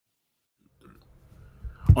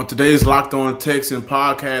On today's Locked On Texans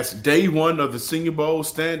podcast, day one of the Senior Bowl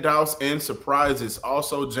standouts and surprises.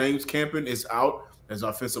 Also, James Campen is out as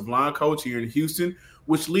offensive line coach here in Houston,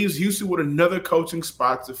 which leaves Houston with another coaching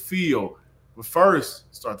spot to fill. But first,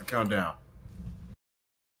 start the countdown.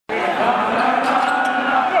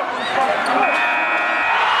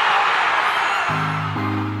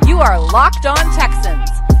 You are Locked On Texans,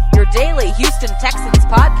 your daily Houston Texans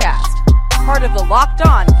podcast. Part of the Locked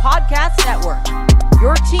On Podcast Network,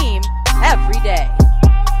 your team every day.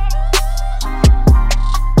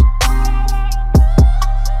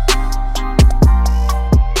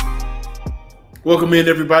 Welcome in,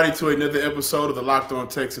 everybody, to another episode of the Locked On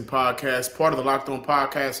Texans podcast, part of the Locked On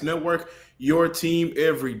Podcast Network, your team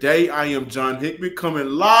every day. I am John Hickman, coming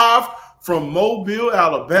live from Mobile,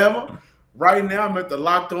 Alabama. Right now, I'm at the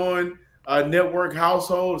Locked On Network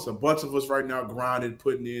household. It's a bunch of us right now grinding,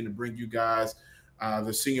 putting in to bring you guys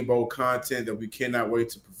the Senior Bowl content that we cannot wait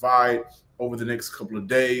to provide over the next couple of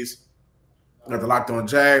days. Got the Locked On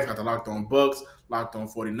Jags, got the Locked On Bucks, Locked On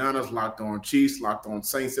 49ers, Locked On Chiefs, Locked On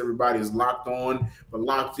Saints. Everybody is locked on, but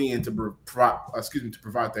locked in to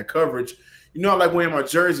provide that coverage. You know, I like wearing my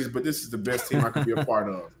jerseys, but this is the best team I could be a part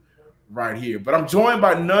of right here. But I'm joined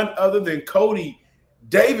by none other than Cody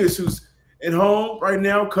Davis, who's at home right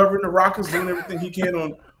now covering the Rockets, doing everything he can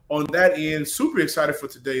on that end. Super excited for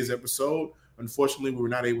today's episode. Unfortunately, we were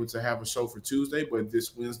not able to have a show for Tuesday, but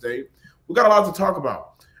this Wednesday, we got a lot to talk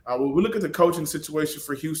about. When we look at the coaching situation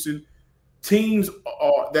for Houston, teams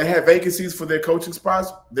that have vacancies for their coaching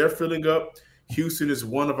spots, they're filling up. Houston is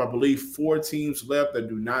one of, I believe, 4 teams left that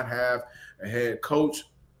do not have a head coach.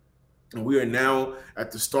 And we are now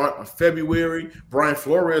at the start of February. Brian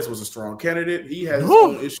Flores was a strong candidate. He has his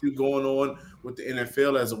own issue going on with the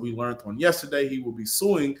NFL, as we learned on yesterday. He will be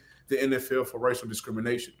suing the NFL for racial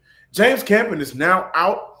discrimination. James Campen is now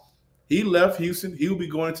out. He left Houston. He will be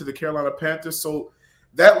going to the Carolina Panthers. So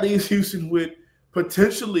that leaves Houston with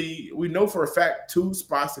potentially, we know for a fact, 2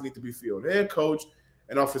 spots that need to be filled: head coach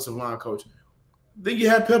and offensive line coach. Then you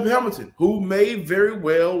have Pep Hamilton, who may very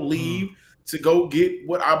well leave to go get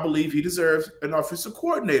what I believe he deserves, an offensive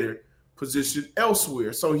coordinator position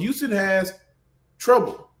elsewhere. So Houston has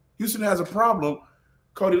trouble. Houston has a problem.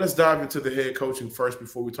 Cody, let's dive into the head coaching first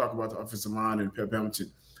before we talk about the offensive line and Pep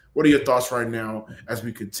Hamilton. What are your thoughts right now as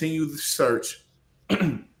we continue the search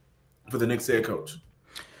for the next head coach?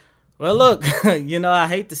 Well, look, I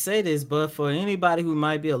hate to say this, but for anybody who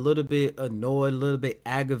might be a little bit annoyed, a little bit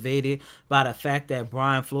aggravated by the fact that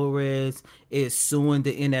Brian Flores is suing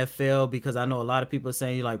the NFL, because I know a lot of people are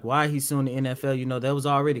saying, like, why he's suing the NFL? There was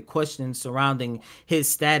already questions surrounding his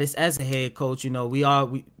status as a head coach.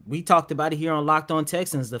 We talked about it here on Locked On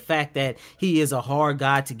Texans, the fact that he is a hard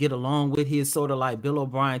guy to get along with. He is sort of like Bill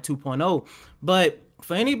O'Brien 2.0. But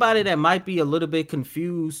for anybody that might be a little bit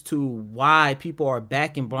confused to why people are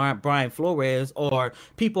backing Brian Flores, or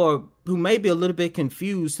people who may be a little bit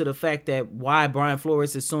confused to the fact that why Brian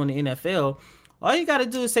Flores is suing the NFL, all you got to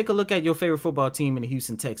do is take a look at your favorite football team in the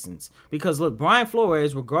Houston Texans. Because, look, Brian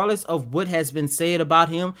Flores, regardless of what has been said about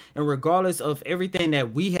him and regardless of everything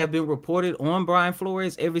that we have been reported on Brian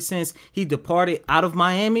Flores ever since he departed out of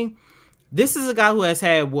Miami, this is a guy who has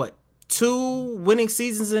had, 2 winning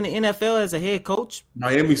seasons in the NFL as a head coach.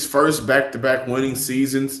 Miami's first back-to-back winning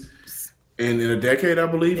seasons in a decade, I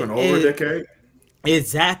believe, over a decade.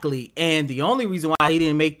 Exactly. And the only reason why he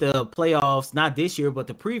didn't make the playoffs, not this year, but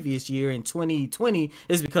the previous year in 2020,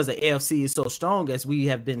 is because the AFC is so strong, as we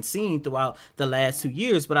have been seeing throughout the last 2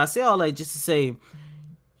 years. But I say all that just to say,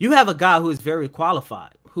 you have a guy who is very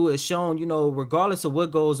qualified, who has shown, regardless of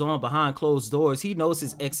what goes on behind closed doors, he knows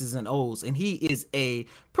his X's and O's, and he is a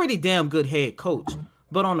pretty damn good head coach.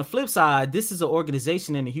 But on the flip side, this is an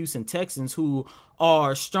organization in the Houston Texans who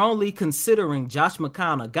are strongly considering Josh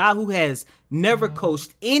McCown, a guy who has never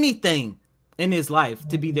coached anything in his life,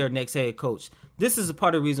 to be their next head coach. This is a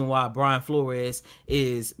part of the reason why Brian Flores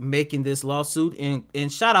is making this lawsuit,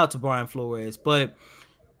 and shout out to Brian Flores. But,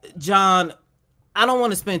 John, I don't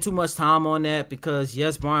want to spend too much time on that because,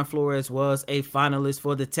 yes, Brian Flores was a finalist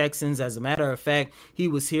for the Texans. As a matter of fact, he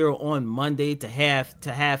was here on Monday to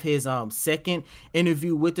have his second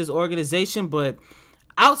interview with this organization. But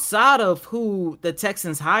outside of who the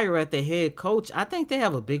Texans hire at the head coach, I think they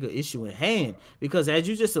have a bigger issue in hand because, as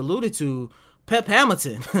you just alluded to, Pep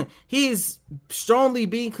Hamilton, he's strongly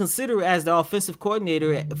being considered as the offensive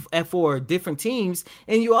coordinator for different teams.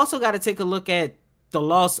 And you also got to take a look at the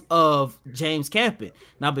loss of James Campen.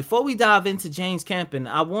 Now, before we dive into James Campen,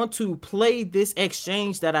 I want to play this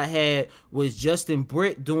exchange that I had with Justin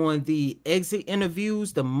Britt during the exit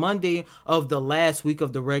interviews the Monday of the last week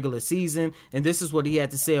of the regular season. And this is what he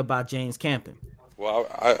had to say about James Campen. Well,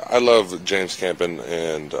 I love James Campen,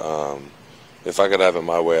 and if I could have it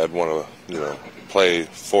my way, I'd want to, play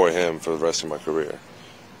for him for the rest of my career.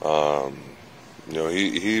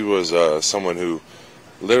 He was someone who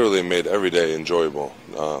literally made every day enjoyable.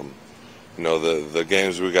 The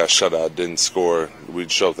games we got shut out, didn't score,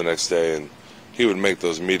 we'd show up the next day, and he would make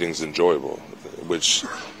those meetings enjoyable, which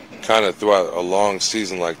kind of throughout a long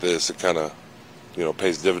season like this, it kind of,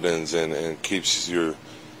 pays dividends and keeps your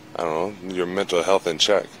mental health in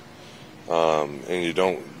check. And you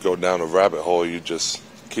don't go down a rabbit hole, you just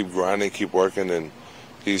keep grinding, keep working, and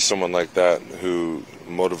he's someone like that who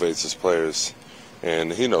motivates his players.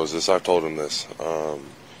 And he knows this, I've told him this.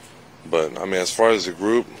 But, as far as the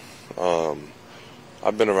group,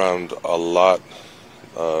 I've been around a lot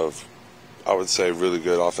of, I would say, really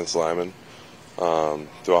good offensive linemen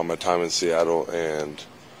throughout my time in Seattle. And,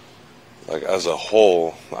 as a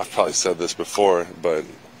whole, I've probably said this before, but,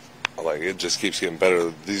 it just keeps getting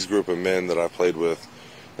better. These group of men that I played with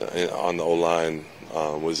on the O-line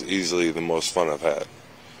was easily the most fun I've had.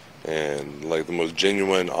 And, the most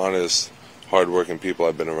genuine, honest, hardworking people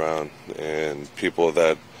I've been around, and people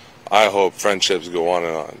that I hope friendships go on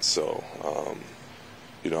and on. So,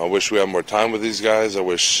 I wish we had more time with these guys. I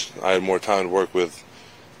wish I had more time to work with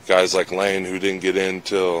guys like Lane, who didn't get in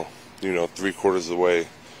till, 3/4 of the way.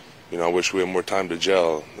 I wish we had more time to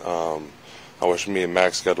gel. I wish me and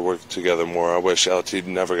Max got to work together more. I wish LT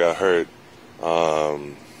never got hurt. I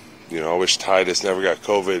wish Titus never got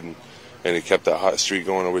COVID and he kept that hot streak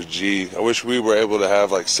going. I wish we were able to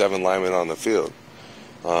have 7 linemen on the field.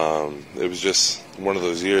 It was just one of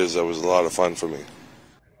those years that was a lot of fun for me.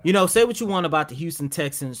 Say what you want about the Houston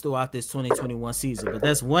Texans throughout this 2021 season, but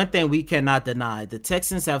that's one thing we cannot deny. The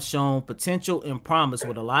Texans have shown potential and promise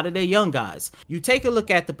with a lot of their young guys. You take a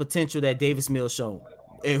look at the potential that Davis Mills showed.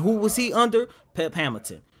 And who was he under? Pep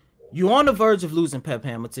Hamilton. You're on the verge of losing Pep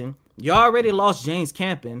Hamilton. You already lost James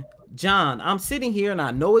Campen. John, I'm sitting here and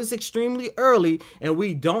I know it's extremely early and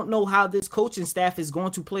we don't know how this coaching staff is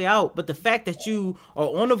going to play out, but the fact that you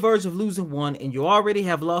are on the verge of losing one and you already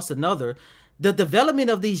have lost another, the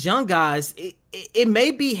development of these young guys, it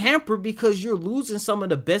may be hampered because you're losing some of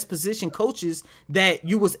the best position coaches that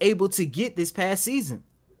you was able to get this past season.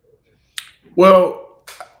 Well,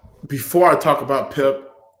 before I talk about Pep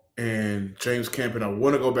and James Campen, I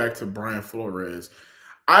want to go back to Brian Flores.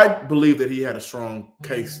 I believe that he had a strong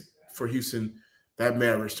case for Houston, that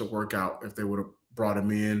marriage to work out if they would have brought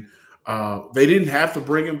him in. They didn't have to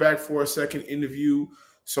bring him back for a second interview.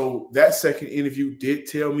 So that second interview did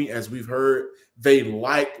tell me, as we've heard, they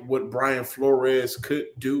liked what Brian Flores could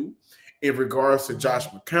do in regards to Josh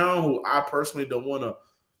McCown, who I personally don't want to,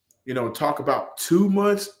 talk about too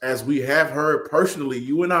much, as we have heard personally,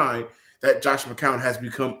 you and I, that Josh McCown has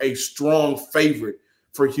become a strong favorite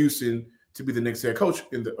for Houston to be the next head coach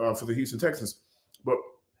for the Houston Texans. But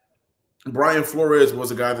Brian Flores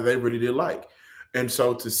was a guy that they really did like. And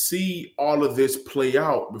so to see all of this play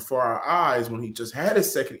out before our eyes when he just had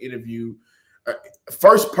his second interview,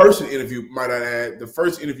 first person interview, might I add, the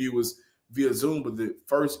first interview was via Zoom, but the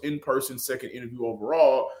first in-person second interview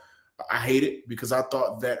overall, I hate it because I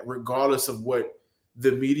thought that regardless of what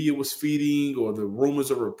the media was feeding or the rumors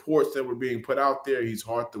or reports that were being put out there, he's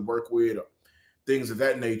hard to work with or things of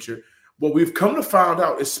that nature. What we've come to find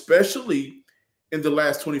out, especially in the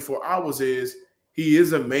last 24 hours, is he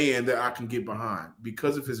is a man that I can get behind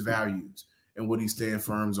because of his values and what he stands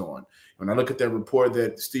firm on. When I look at that report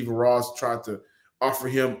that Stephen Ross tried to offer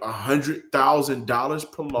him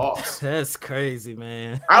 $100,000 per loss. That's crazy,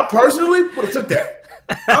 man. I personally would have took that.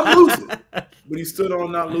 I'm losing. But he stood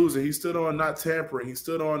on not losing. He stood on not tampering. He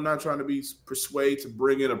stood on not trying to be persuaded to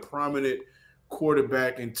bring in a prominent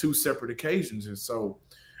quarterback in 2 separate occasions. And so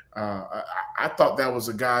I thought that was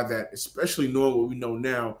a guy that, especially knowing what we know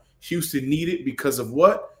now, Houston needed because of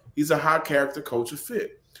what? He's a high character culture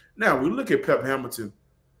fit. Now, we look at Pep Hamilton.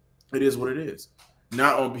 It is what it is.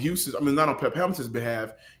 Not on Pep Hamilton's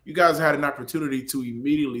behalf. You guys had an opportunity to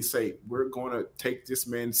immediately say, we're going to take this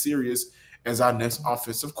man serious as our next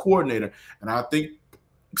offensive coordinator. And I think,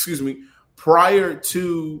 prior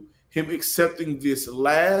to him accepting this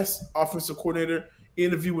last offensive coordinator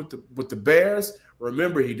interview with the Bears,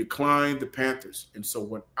 remember, he declined the Panthers. And so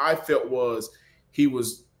what I felt was he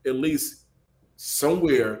was at least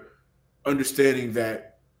somewhere understanding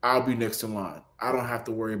that I'll be next in line. I don't have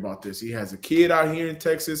to worry about this. He has a kid out here in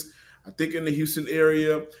Texas, I think in the Houston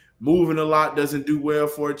area. Moving a lot doesn't do well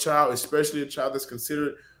for a child, especially a child that's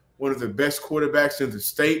considered one of the best quarterbacks in the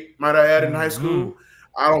state, might I add, in high school.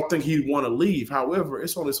 I don't think he'd want to leave. However,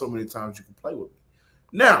 it's only so many times you can play with me.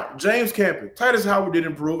 Now, James Campen. Titus Howard did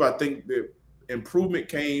improve. I think the improvement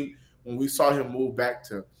came when we saw him move back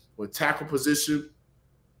to tackle position,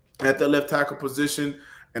 at the left tackle position.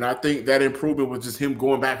 And I think that improvement was just him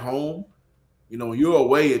going back home. You know, you're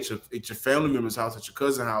away at your family member's house, at your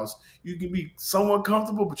cousin's house. You can be somewhat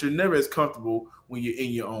comfortable, but you're never as comfortable when you're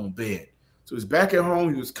in your own bed. So he's back at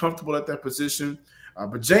home. He was comfortable at that position.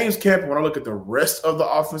 But James Camp, when I look at the rest of the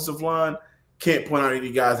offensive line, can't point out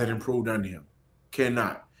any guys that improved under him.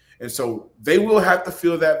 Cannot. And so they will have to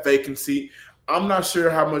fill that vacancy. I'm not sure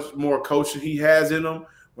how much more coaching he has in him.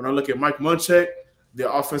 When I look at Mike Munchak, the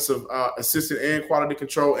offensive assistant and quality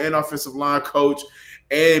control and offensive line coach,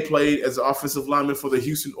 and played as an offensive lineman for the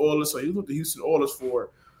Houston Oilers. So he was with the Houston Oilers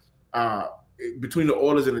for between the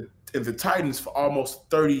Oilers and the Titans for almost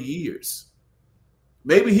 30 years.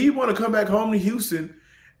 Maybe he want to come back home to Houston,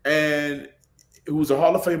 and who's a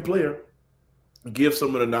Hall of Fame player, give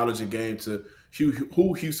some of the knowledge and game to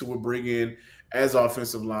who Houston would bring in as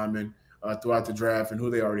offensive linemen throughout the draft and who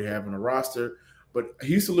they already have on the roster. But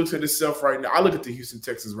Houston looks at itself right now. I look at the Houston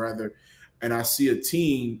Texans rather, and I see a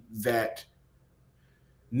team that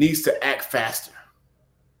needs to act faster.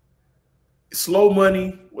 Slow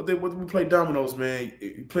money. What we play dominoes, man.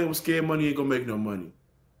 You playing with scared money ain't gonna make no money.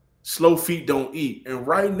 Slow feet don't eat. And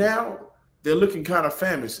right now, they're looking kind of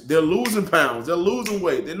famished. They're losing pounds. They're losing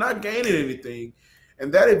weight. They're not gaining anything.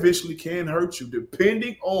 And that eventually can hurt you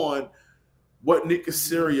depending on what Nick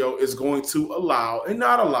Caserio is going to allow and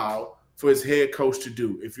not allow for his head coach to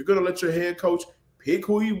do. If you're going to let your head coach pick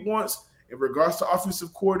who he wants in regards to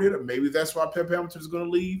offensive coordinator, maybe that's why Pep Hamilton is going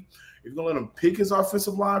to leave. If you're going to let him pick his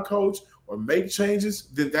offensive line coach or make changes,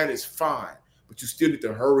 then that is fine. But you still need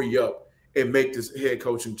to hurry up and make this head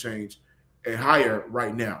coaching change and hire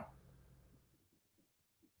right now.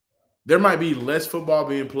 There might be less football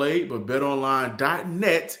being played, but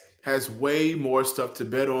BetOnline.net has way more stuff to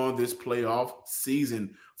bet on this playoff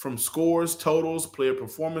season. From scores, totals, player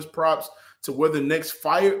performance props, to where the next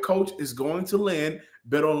fired coach is going to land,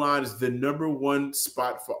 BetOnline is the #1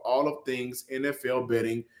 spot for all of things NFL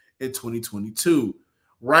betting in 2022.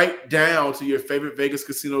 Right down to your favorite Vegas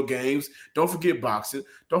casino games. Don't forget boxing.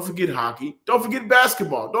 Don't forget hockey. Don't forget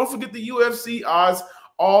basketball. Don't forget the UFC odds.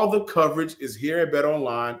 All the coverage is here at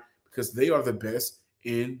BetOnline because they are the best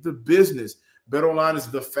in the business. BetOnline is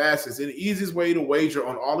the fastest and easiest way to wager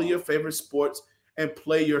on all of your favorite sports and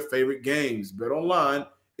play your favorite games. BetOnline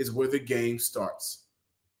is where the game starts.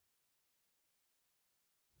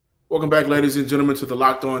 Welcome back, ladies and gentlemen, to the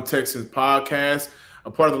Locked On Texans podcast,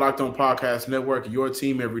 a part of the Locked On Podcast Network, your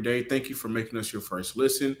team every day. Thank you for making us your first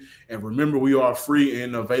listen. And remember, we are free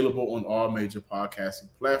and available on all major podcasting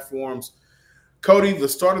platforms. Cody, the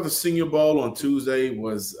start of the Senior Bowl on Tuesday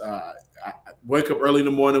was I wake up early in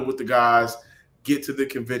the morning with the guys, get to the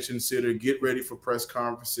convention center, get ready for press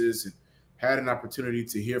conferences, and had an opportunity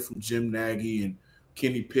to hear from Jim Nagy and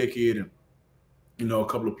Kenny Pickett and, a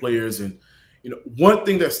couple of players. And, one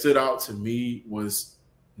thing that stood out to me was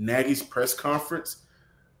Nagy's press conference.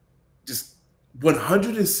 Just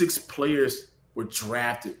 106 players were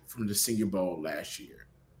drafted from the Senior Bowl last year.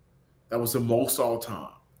 That was the most all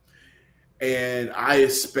time. And I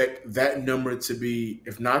expect that number to be,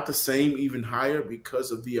 if not the same, even higher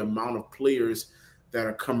because of the amount of players that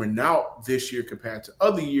are coming out this year compared to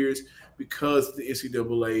other years because the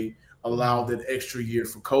NCAA allowed that extra year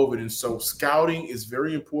for COVID. And so scouting is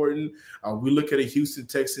very important. We look at a Houston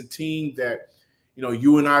Texan team that,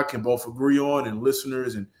 you and I can both agree on, and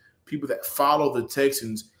listeners and people that follow the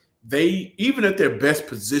Texans, they, even at their best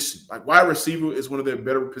position, like wide receiver is one of their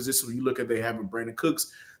better positions. When you look at they have Brandon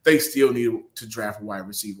Cooks, they still need to draft a wide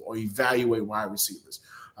receiver or evaluate wide receivers.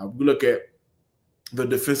 We look at the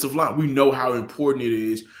defensive line. We know how important it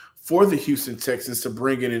is for the Houston Texans to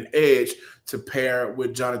bring in an edge to pair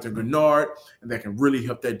with Jonathan Grenard, and that can really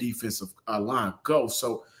help that defensive line go.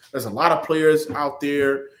 So there's a lot of players out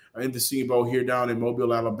there in the Senior Bowl here down in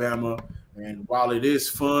Mobile, Alabama. And while it is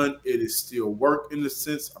fun, it is still work in the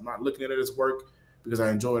sense. I'm not looking at it as work because I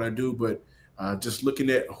enjoy what I do, but just looking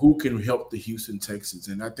at who can help the Houston Texans.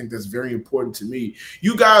 And I think that's very important to me.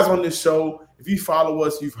 You guys on this show, if you follow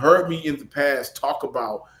us, you've heard me in the past talk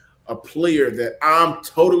about a player that I'm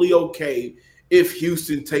totally okay if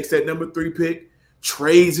Houston takes that #3 pick,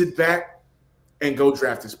 trades it back, and go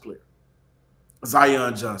draft this player,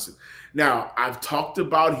 Zion Johnson. Now, I've talked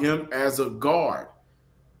about him as a guard.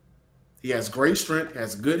 He has great strength,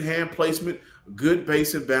 has good hand placement, good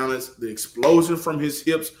base and balance. The explosion from his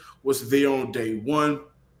hips was there on day one,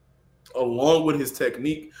 along with his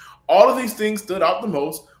technique. All of these things stood out the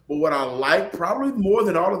most, but what I like probably more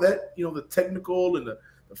than all of that, the technical and the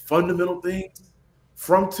fundamental things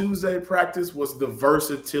from Tuesday practice was the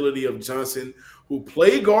versatility of Johnson, who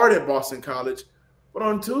played guard at Boston College, But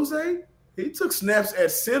on Tuesday, he took snaps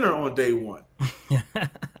at center on day one.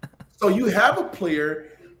 So you have a player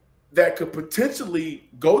that could potentially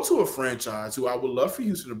go to a franchise who I would love for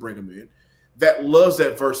Houston to bring him in, that loves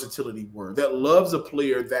that versatility word, that loves a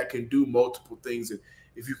player that can do multiple things. And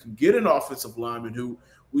if you can get an offensive lineman who,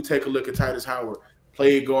 we take a look at Tytus Howard,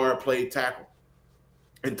 played guard, played tackle.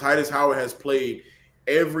 And Tytus Howard has played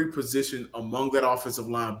every position among that offensive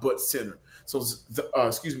line but center. So,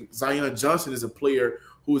 Zion Johnson is a player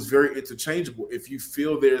who is very interchangeable. If you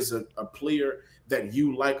feel there's a player that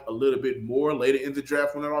you like a little bit more later in the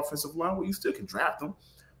draft on that offensive line, well, you still can draft him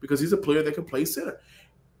because he's a player that can play center.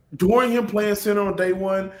 During him playing center on day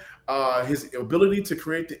one, his ability to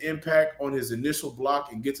create the impact on his initial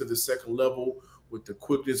block and get to the second level with the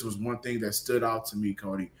quickness was one thing that stood out to me,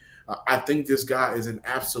 Cody. I think this guy is an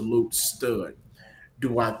absolute stud.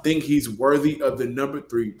 Do I think he's worthy of the number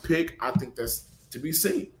 3 pick? I think that's to be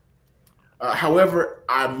seen. However,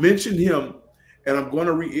 I mentioned him, and I'm going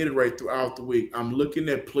to reiterate throughout the week. I'm looking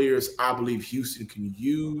at players I believe Houston can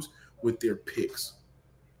use with their picks.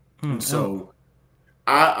 So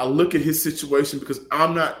I look at his situation because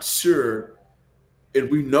I'm not sure, and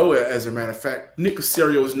we know it as a matter of fact, Nick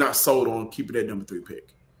Caserio is not sold on keeping that number 3 pick.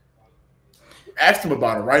 Asked him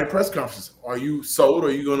about it right at press conferences. Are you sold, or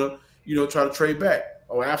are you going to, try to trade back?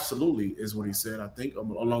 Oh, absolutely, is what he said. I think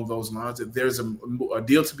along those lines, if there's a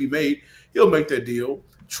deal to be made, he'll make that deal,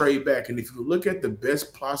 trade back. And if you look at the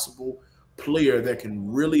best possible player that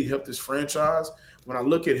can really help this franchise, when I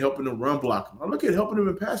look at helping them run blocking, I look at helping them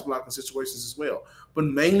in pass blocking situations as well, but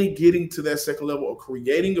mainly getting to that second level or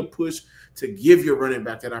creating a push to give your running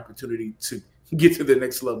back that opportunity to get to the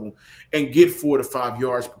next level and get 4 to 5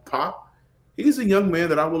 yards per pop. He's a young man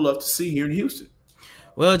that I would love to see here in Houston.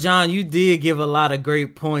 Well, John, you did give a lot of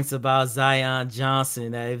great points about Zion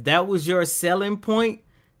Johnson. If that was your selling point,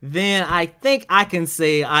 then I think I can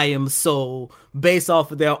say I am sold based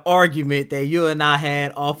off of their argument that you and I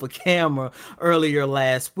had off of camera earlier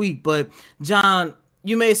last week. But, John,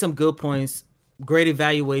 you made some good points, great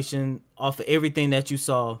evaluation off of everything that you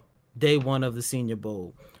saw day one of the Senior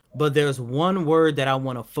Bowl. But there's one word that I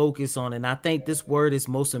want to focus on, and I think this word is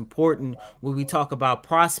most important when we talk about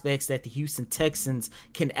prospects that the Houston Texans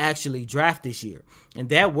can actually draft this year. And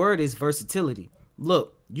that word is versatility.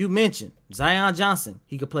 Look, you mentioned Zion Johnson.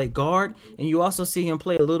 He could play guard, and you also see him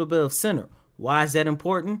play a little bit of center. Why is that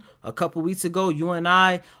important? A couple weeks ago, you and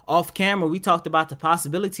I, off camera, we talked about the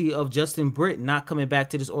possibility of Justin Britt not coming back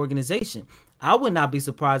to this organization. I would not be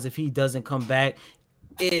surprised if he doesn't come back,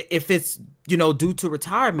 if it's, due to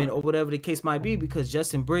retirement or whatever the case might be, because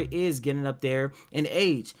Justin Britt is getting up there in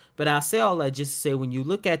age. But I say all that just to say, when you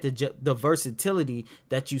look at the versatility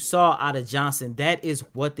that you saw out of Johnson, that is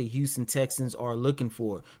what the Houston Texans are looking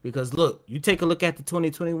for. Because look, you take a look at the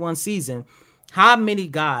 2021 season, how many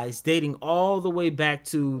guys dating all the way back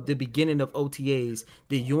to the beginning of OTAs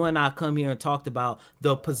did you and I come here and talked about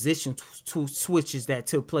the position switches that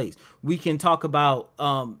took place? We can talk about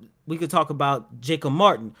Jacob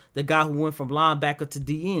Martin, the guy who went from linebacker to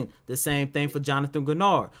DN. The same thing for Jonathan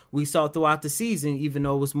Grenard. We saw throughout the season, even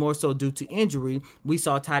though it was more so due to injury, we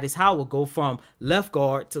saw Tytus Howard go from left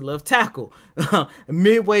guard to left tackle.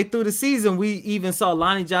 Midway through the season, we even saw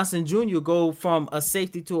Lonnie Johnson Jr. go from a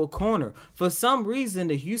safety to a corner. For some reason,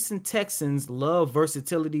 the Houston Texans love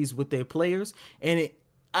versatilities with their players, and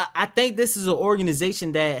I think this is an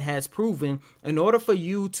organization that has proven in order for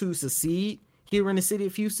you to succeed here in the city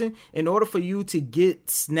of Houston, in order for you to get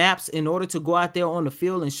snaps, in order to go out there on the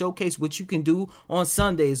field and showcase what you can do on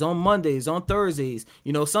Sundays, on Mondays, on Thursdays,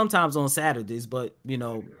 sometimes on Saturdays, but,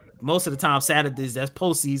 most of the time Saturdays, that's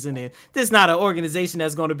postseason, and this is not an organization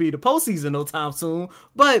that's going to be the postseason no time soon.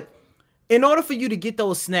 But in order for you to get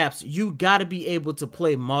those snaps, you got to be able to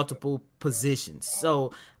play multiple positions.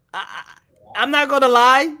 So I'm not going to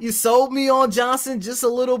lie. You sold me on Johnson just a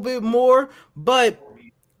little bit more, but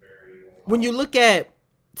when you look at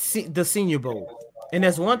the Senior Bowl, and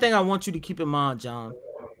there's one thing I want you to keep in mind, John,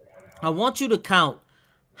 I want you to count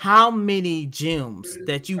how many gems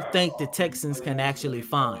that you think the Texans can actually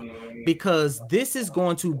find, because this is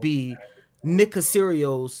going to be Nick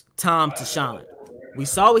Caserio's time to shine. We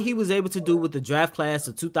saw what he was able to do with the draft class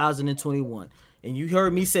of 2021, and you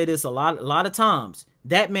heard me say this a lot of times.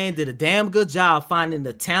 That man did a damn good job finding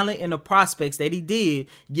the talent and the prospects that he did,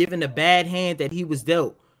 given the bad hand that he was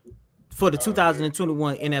dealt for the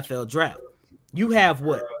 2021 NFL draft. You have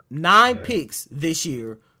 9 picks this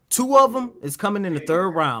year. 2 of them is coming in the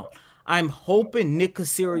 3rd round. I'm hoping Nick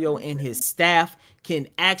Caserio and his staff can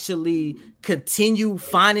actually continue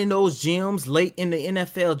finding those gems late in the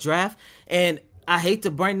NFL draft. And I hate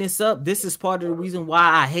to bring this up. This is part of the reason why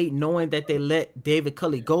I hate knowing that they let David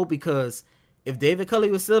Culley go, because if David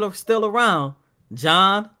Culley was still around,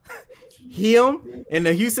 John, him, and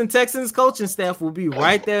the Houston Texans coaching staff will be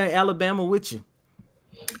right there in Alabama with you.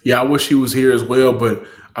 Yeah, I wish he was here as well, but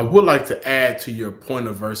I would like to add to your point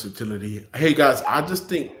of versatility. Hey, guys, I just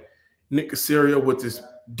think Nick Caserio, with this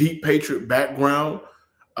deep Patriot background,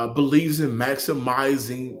 believes in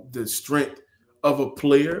maximizing the strength of a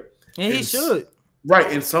player. And he should.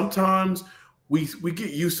 Right, and sometimes we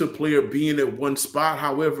get used to a player being at one spot.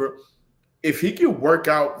 However, if he can work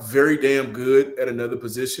out very damn good at another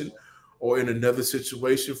position or in another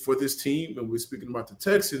situation for this team, and we're speaking about the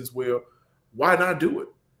Texans, well, why not do it,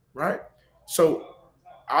 right? So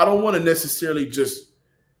I don't want to necessarily just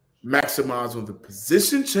maximize on the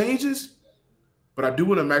position changes, but I do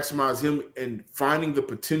want to maximize him and finding the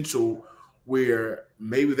potential where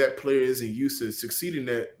maybe that player isn't used to succeeding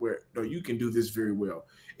at, where no, you can do this very well.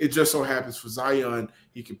 It just so happens for Zion,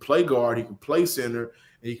 he can play guard, he can play center,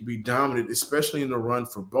 and he can be dominant, especially in the run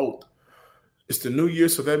for both. It's the new year,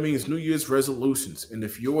 so that means New Year's resolutions. And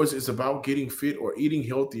if yours is about getting fit or eating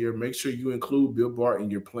healthier, make sure you include Built Bar in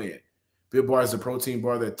your plan. Built Bar is a protein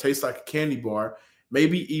bar that tastes like a candy bar,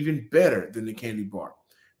 maybe even better than the candy bar.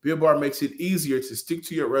 Built Bar makes it easier to stick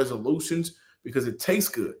to your resolutions because it tastes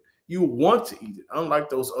good. You want to eat it, unlike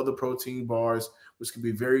those other protein bars, which can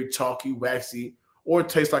be very chalky, waxy, or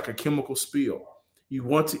taste like a chemical spill. You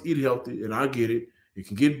want to eat healthy, and I get it. It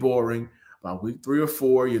can get boring. By week 3 or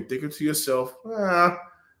 4, you're thinking to yourself,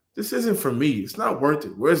 this isn't for me. It's not worth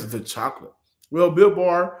it. Where's the chocolate? Well, Built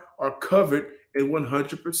Bar are covered in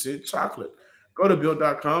 100% chocolate. Go to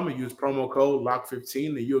Built.com and use promo code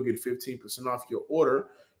LOCK15, and you'll get 15% off your order.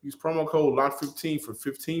 Use promo code LOCK15 for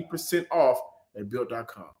 15% off at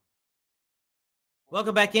Built.com.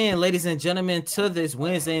 Welcome back in, ladies and gentlemen, to this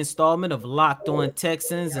Wednesday installment of Locked On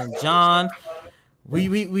Texans. And John,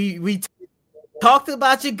 we talked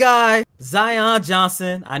about your guy, Zion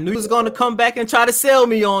Johnson. I knew he was going to come back and try to sell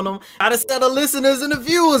me on him. Try to sell the listeners and the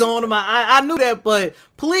viewers on him. I knew that, but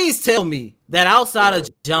please tell me that outside of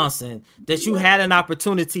Johnson, that you had an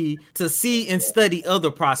opportunity to see and study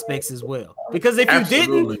other prospects as well. Because if you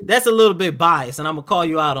didn't, that's a little bit biased, and I'm going to call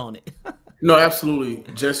you out on it. No,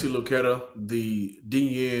 absolutely. Jesse Luketa, the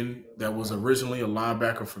DN that was originally a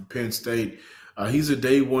linebacker for Penn State, he's a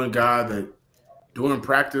day one guy that during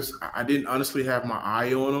practice, I didn't honestly have my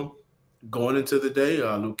eye on him going into the day.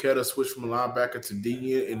 Luketa switched from a linebacker to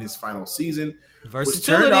DN in his final season, which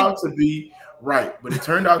turned out to be right. But it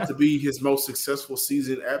turned out to be his most successful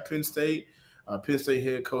season at Penn State. Penn State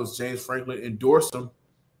head coach James Franklin endorsed him.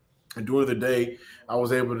 And during the day, I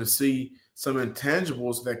was able to see some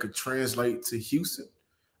intangibles that could translate to Houston.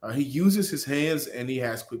 He uses his hands and he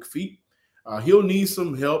has quick feet. He'll need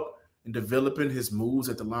some help in developing his moves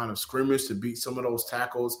at the line of scrimmage to beat some of those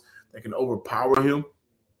tackles that can overpower him,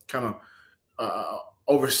 kind of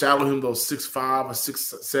overshadow him, those 6'5" or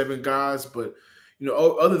 6'7" guys. But,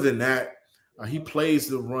 other than that, he plays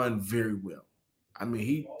the run very well. I mean,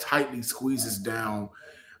 he tightly squeezes down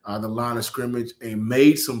the line of scrimmage and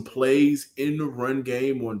made some plays in the run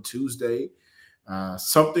game on Tuesday,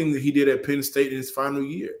 something that he did at Penn State in his final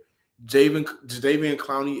year. Jadeveon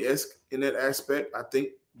Clowney-esque in that aspect, I think,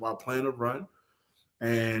 while playing a run.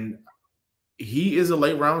 And he is a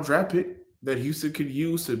late round draft pick that Houston could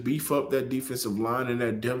use to beef up that defensive line and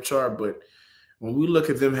that depth chart. But when we look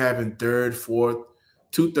at them having third, fourth,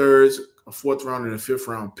 2/3, a fourth round and a fifth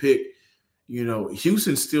round pick,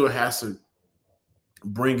 Houston still has to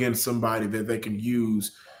bring in somebody that they can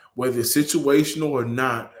use, whether it's situational or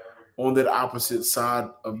not, on that opposite side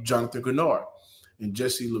of Jonathan Gennard. And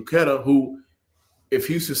Jesse Luketa, who, if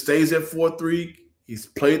Houston stays at 4-3, he's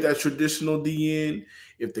played that traditional DN.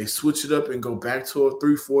 If they switch it up and go back to a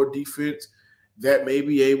 3-4 defense, that may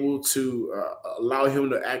be able to allow him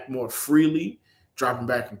to act more freely, dropping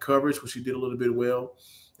back in coverage, which he did a little bit well.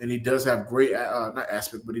 And he does have great,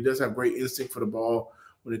 but he does have great instinct for the ball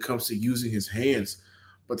when it comes to using his hands.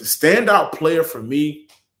 But the standout player for me,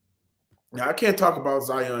 now I can't talk about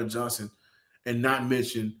Zion Johnson and not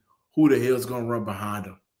mention who the hell is going to run behind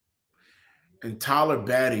him. And Tyler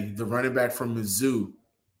Batty, the running back from Mizzou,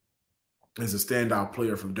 is a standout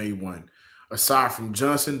player from day one. Aside from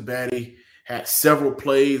Johnson, Batty had several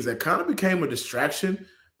plays that kind of became a distraction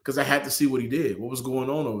because I had to see what he did. What was going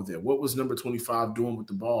on over there? What was number 25 doing with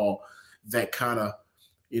the ball that kind of,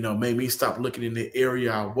 made me stop looking in the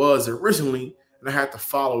area I was originally, and I had to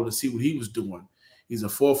follow to see what he was doing. He's a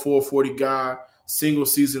 4.4 40 guy, single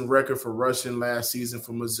season record for rushing last season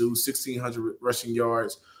for Mizzou, 1,600 rushing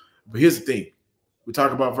yards. But here's the thing. We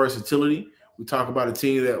talk about versatility. We talk about a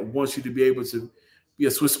team that wants you to be able to be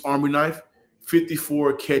a Swiss Army knife.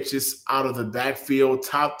 54 catches out of the backfield,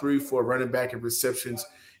 top 3 for a running back in receptions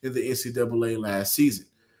in the NCAA last season.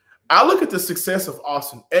 I look at the success of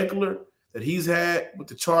Austin Ekeler that he's had with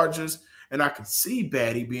the Chargers, and I can see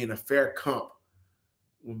Batty being a fair comp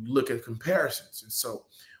when we look at comparisons. And so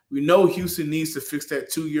we know Houston needs to fix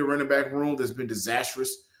that 2-year running back room that's been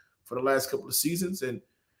disastrous for the last couple of seasons. And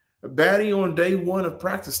Batty on day 1 of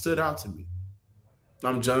practice stood out to me.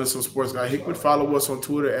 I'm Jonathan Sports Guy Hickman. Follow us on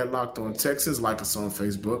Twitter at Locked On Texans. Like us on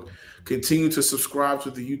Facebook. Continue to subscribe to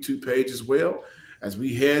the YouTube page as well as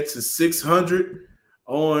we head to 600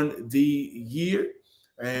 on the year.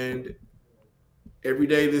 And every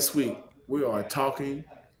day this week, we are talking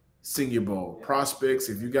Senior Bowl prospects.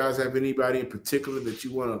 If you guys have anybody in particular that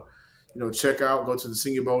you want to, check out, go to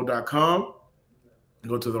theseniorbowl.com,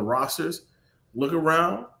 go to the rosters, look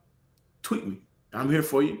around, tweet me. I'm here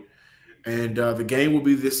for you. And the game will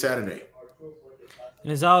be this Saturday.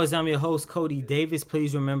 And as always, I'm your host, Cody Davis.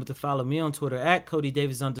 Please remember to follow me on Twitter at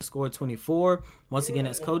CodyDavis_24. Once again,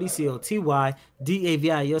 that's Cody, CotyDavis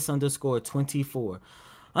 _24.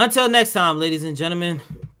 Until next time, ladies and gentlemen,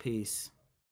 peace.